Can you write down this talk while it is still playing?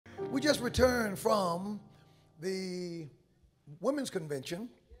We just returned from the Women's Convention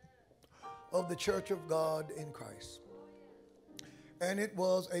of the Church of God in Christ. And it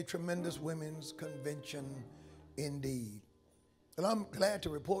was a tremendous women's convention indeed. And I'm glad to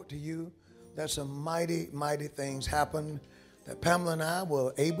report to you that some mighty, mighty things happened that Pamela and I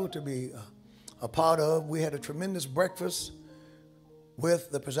were able to be a part of. We had a tremendous breakfast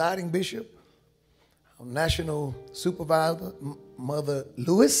with the presiding bishop, our national supervisor, Mother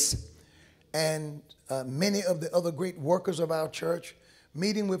Lewis, and many of the other great workers of our church,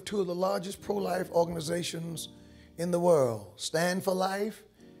 meeting with two of the largest pro-life organizations in the world, Stand for Life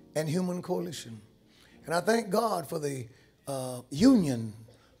and Human Coalition. And I thank God for the union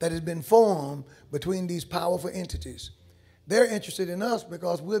that has been formed between these powerful entities. They're interested in us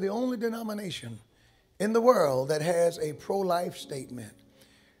because we're the only denomination in the world that has a pro-life statement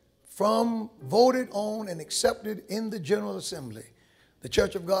voted on and accepted in the General Assembly. The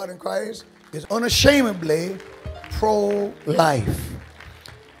Church of God in Christ is unashamedly pro-life.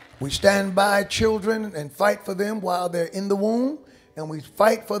 We stand by children and fight for them while they're in the womb, and we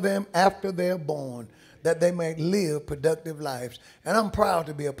fight for them after they're born, that they may live productive lives. And I'm proud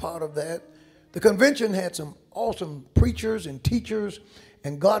to be a part of that. The convention had some awesome preachers and teachers,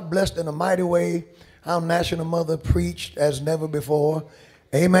 and God blessed in a mighty way. Our national mother preached as never before.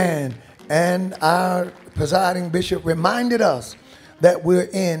 Amen. And our presiding bishop reminded us that we're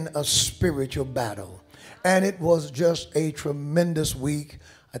in a spiritual battle. And it was just a tremendous week.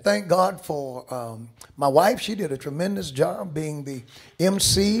 I thank God for my wife. She did a tremendous job being the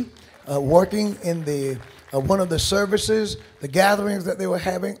MC, working in the one of the services, the gatherings that they were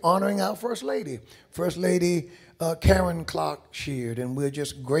having, honoring our First Lady. First Lady Karen Clark Sheard, and we're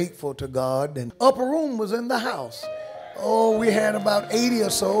just grateful to God. And Upper Room was in the house. Oh, we had about 80 or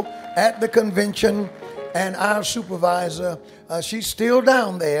so at the convention, and our supervisor, she's still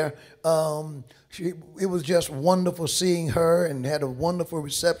down there. It was just wonderful seeing her and had a wonderful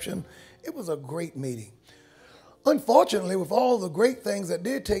reception. It was a great meeting. Unfortunately, with all the great things that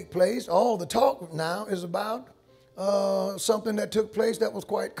did take place, all the talk now is about something that took place that was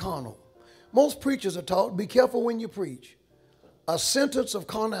quite carnal. Most preachers are taught, be careful when you preach. A sentence of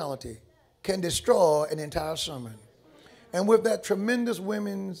carnality can destroy an entire sermon. And with that tremendous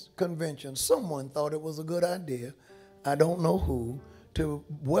women's convention, someone thought it was a good idea, I don't know who, to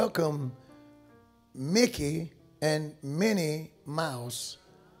welcome Mickey and Minnie Mouse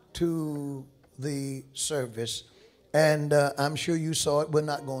to the service. And I'm sure you saw it. We're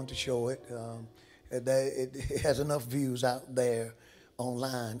not going to show it. It has enough views out there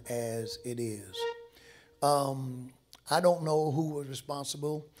online as it is. I don't know who was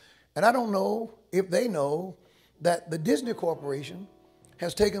responsible, and I don't know if they know that the Disney Corporation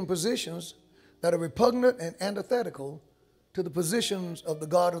has taken positions that are repugnant and antithetical to the positions of the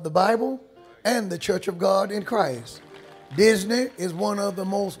God of the Bible and the Church of God in Christ. Disney is one of the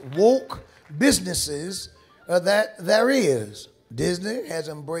most woke businesses that there is. Disney has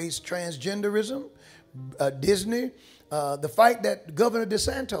embraced transgenderism. Disney, the fight that Governor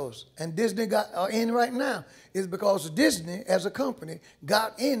DeSantis and Disney are in right now is because Disney as a company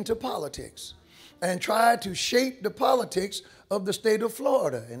got into politics and tried to shape the politics of the state of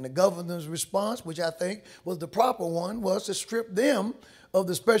Florida. And the governor's response, which I think was the proper one, was to strip them of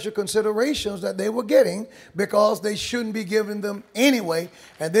the special considerations that they were getting because they shouldn't be giving them anyway.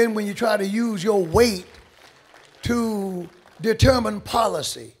 And then when you try to use your weight to determine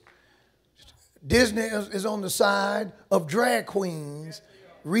policy, Disney is on the side of drag queens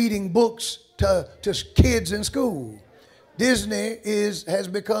reading books to kids in school. Disney has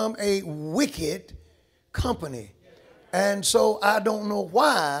become a wicked company. And so I don't know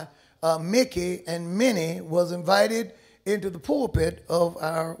why Mickey and Minnie was invited into the pulpit of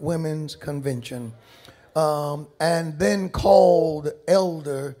our women's convention and then called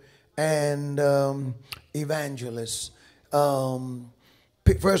elder and evangelist. 1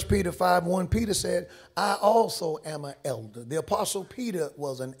 Peter 5:1, Peter said, I also am an elder. The Apostle Peter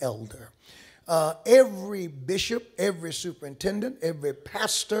was an elder. Every bishop, every superintendent, every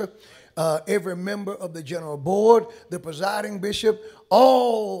pastor, every member of the general board, the presiding bishop,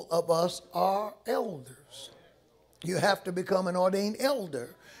 all of us are elders. You have to become an ordained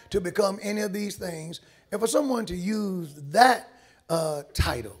elder to become any of these things. And for someone to use that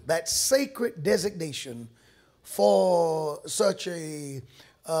title, that sacred designation for such a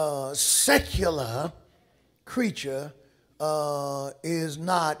secular creature is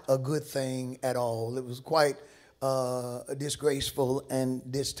not a good thing at all. It was quite disgraceful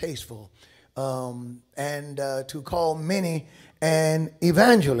and distasteful. And to call many an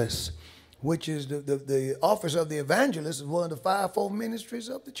evangelist which is the office of the evangelist, is one of the fivefold ministries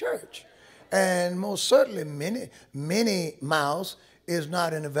of the church. And most certainly Minnie Mouse is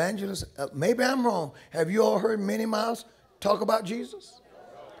not an evangelist. Maybe I'm wrong. Have you all heard Minnie Mouse talk about Jesus?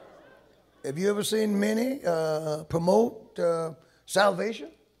 Have you ever seen Minnie promote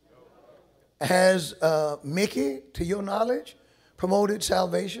salvation? Has Mickey, to your knowledge, promoted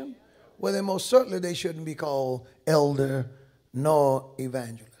salvation? Well, then most certainly they shouldn't be called elder nor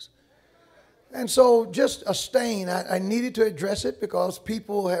evangelist. And so just a stain, I needed to address it because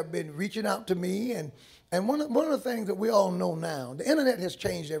people have been reaching out to me. And one of the things that we all know now, the internet has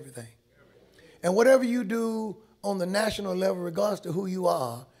changed everything. And whatever you do on the national level, regardless to who you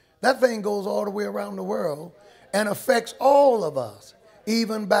are, that thing goes all the way around the world and affects all of us,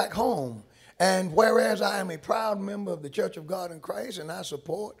 even back home. And whereas I am a proud member of the Church of God in Christ and I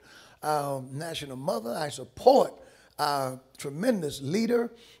support our national mother, I support our tremendous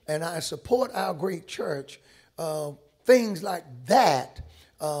leader, and I support our great church, things like that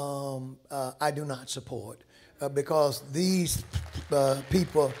I do not support because these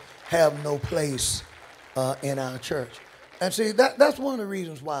people have no place in our church. And see, that's one of the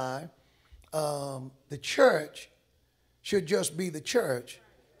reasons why the church should just be the church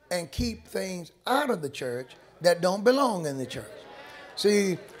and keep things out of the church that don't belong in the church.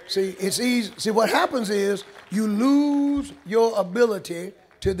 See, it's easy. See, what happens is you lose your ability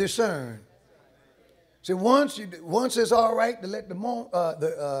to discern. See, once it's all right to let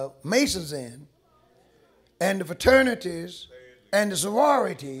the Masons in, and the fraternities and the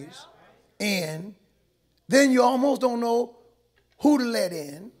sororities in, then you almost don't know who to let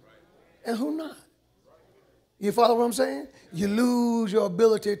in and who not. You follow what I'm saying? You lose your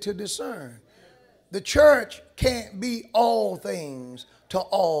ability to discern. The church can't be all things to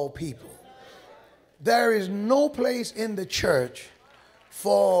all people. There is no place in the church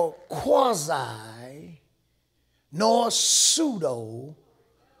for quasi nor pseudo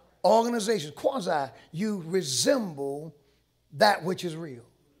organizations. Quasi, you resemble that which is real.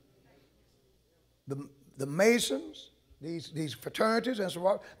 The Masons, these fraternities and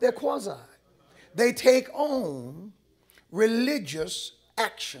sororities, they're quasi. They take on religious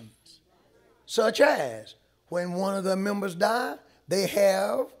actions, such as when one of the members die, they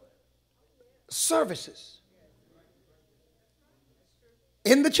have services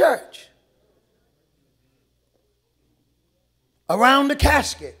in the church around the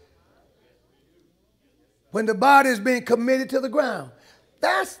casket when the body is being committed to the ground.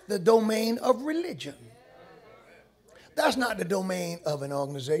 That's the domain of religion. That's not the domain of an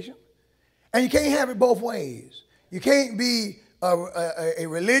organization. And you can't have it both ways. You can't be a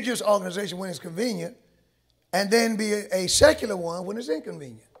religious organization when it's convenient and then be a secular one when it's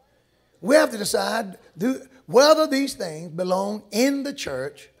inconvenient. We have to decide whether these things belong in the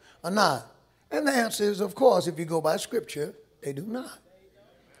church or not. And the answer is, of course, if you go by Scripture, they do not.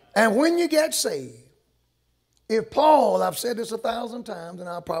 And when you get saved, if Paul, I've said this 1,000 times, and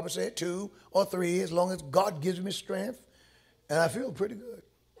I'll probably say it 2 or 3, as long as God gives me strength, and I feel pretty good.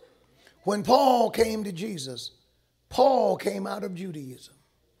 When Paul came to Jesus, Paul came out of Judaism.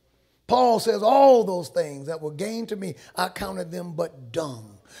 Paul says, all those things that were gained to me, I counted them but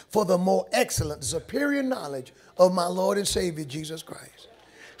dung for the more excellent, superior knowledge of my Lord and Savior, Jesus Christ.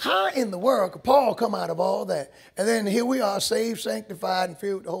 How in the world could Paul come out of all that? And then here we are, saved, sanctified, and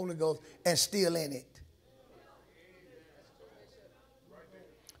filled with the Holy Ghost, and still in it.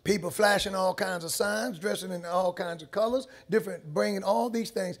 People flashing all kinds of signs, dressing in all kinds of colors, bringing all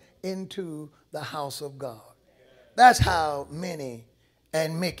these things into the house of God. That's how Minnie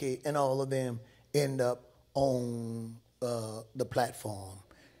and Mickey and all of them end up on the platform.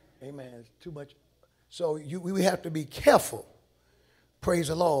 Amen. It's too much. So we have to be careful. Praise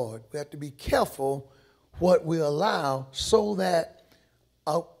the Lord. We have to be careful what we allow so that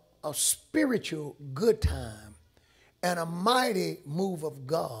a spiritual good time and a mighty move of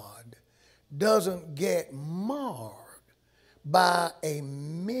God doesn't get marred by a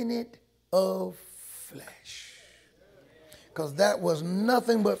minute of flesh. Because that was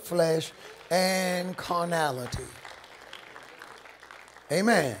nothing but flesh and carnality.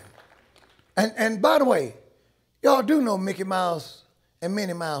 Amen. And by the way, y'all do know Mickey Mouse and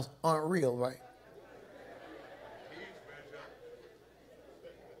Minnie Mouse aren't real, right?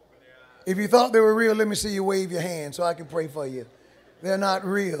 If you thought they were real, let me see you wave your hand so I can pray for you. They're not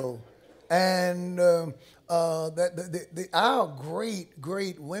real. And our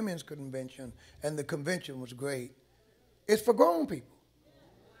great women's convention, and the convention was great, it's for grown people.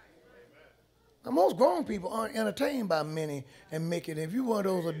 Now, most grown people aren't entertained by Minnie and Mickey. And if you're one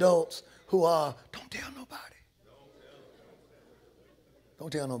of those adults who are, don't tell nobody.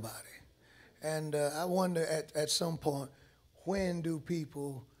 Don't tell nobody. And I wonder at some point, when do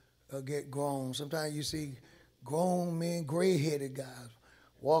people get grown? Sometimes you see grown men, gray-headed guys,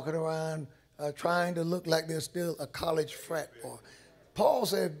 walking around trying to look like they're still a college frat boy. Paul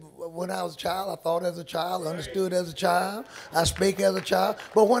said, when I was a child, I thought as a child, understood as a child, I spake as a child.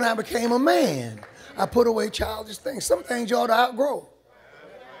 But when I became a man, I put away childish things. Some things you ought to outgrow.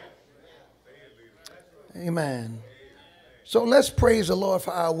 Amen. So let's praise the Lord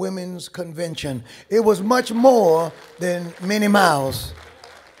for our women's convention. It was much more than Minnie Mouse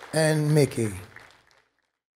and Mickey.